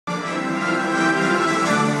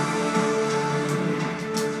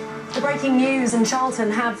Breaking news, and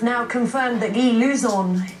Charlton have now confirmed that Guy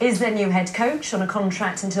Luzon is their new head coach on a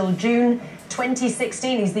contract until June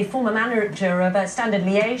 2016. He's the former manager of Standard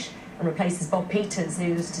Liège and replaces Bob Peters,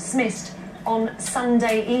 who's dismissed on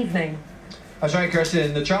Sunday evening. That's right,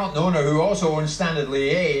 Kirsten. The Charlton owner, who also owns Standard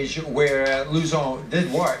Liège, where Luzon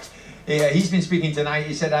did work, he's been speaking tonight.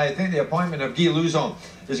 He said, I think the appointment of Guy Luzon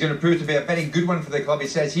is going to prove to be a very good one for the club. He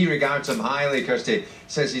says he regards him highly, Kirsty. He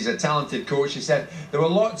says he's a talented coach. He said there were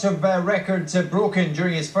lots of records broken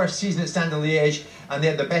during his first season at Standard Liège, and they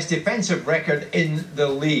had the best defensive record in the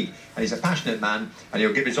league. And he's a passionate man, and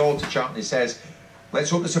he'll give his all to Charlton. He says, let's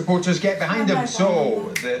hope the supporters get behind him.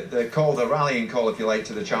 So the rallying call, if you like,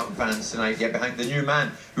 to the Charlton fans tonight, get behind the new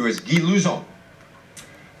man, who is Guy Luzon.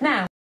 Now,